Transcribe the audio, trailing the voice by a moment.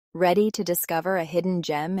Ready to discover a hidden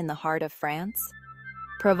gem in the heart of France?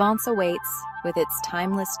 Provence awaits, with its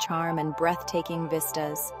timeless charm and breathtaking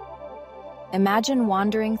vistas. Imagine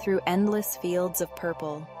wandering through endless fields of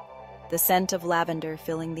purple, the scent of lavender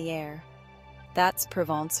filling the air. That's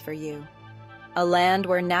Provence for you. A land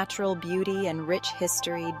where natural beauty and rich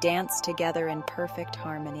history dance together in perfect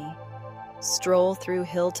harmony. Stroll through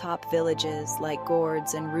hilltop villages like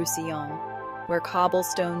Gorges and Roussillon, where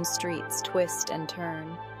cobblestone streets twist and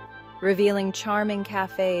turn, revealing charming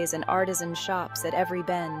cafes and artisan shops at every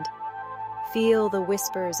bend. Feel the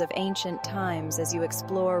whispers of ancient times as you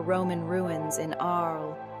explore Roman ruins in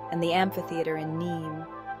Arles and the amphitheater in Nîmes.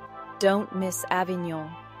 Don't miss Avignon,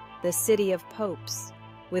 the city of popes,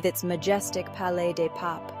 with its majestic Palais des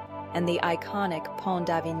Papes and the iconic Pont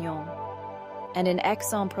d'Avignon. And in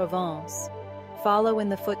Aix-en-Provence, follow in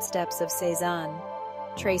the footsteps of Cézanne,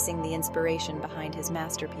 tracing the inspiration behind his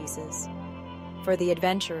masterpieces. For the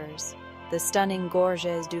adventurers, the stunning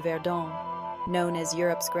Gorges du Verdon, known as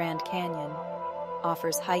Europe's Grand Canyon,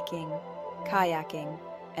 offers hiking, kayaking,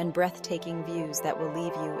 and breathtaking views that will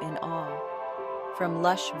leave you in awe. From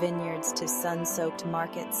lush vineyards to sun-soaked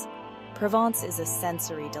markets, Provence is a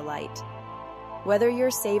sensory delight. Whether you're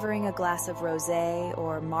savoring a glass of rosé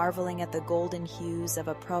or marveling at the golden hues of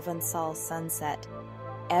a Provençal sunset,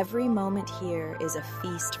 every moment here is a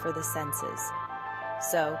feast for the senses.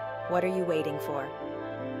 So, what are you waiting for?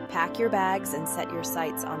 Pack your bags and set your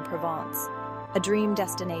sights on Provence, a dream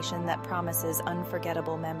destination that promises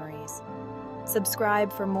unforgettable memories.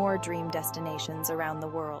 Subscribe for more dream destinations around the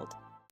world.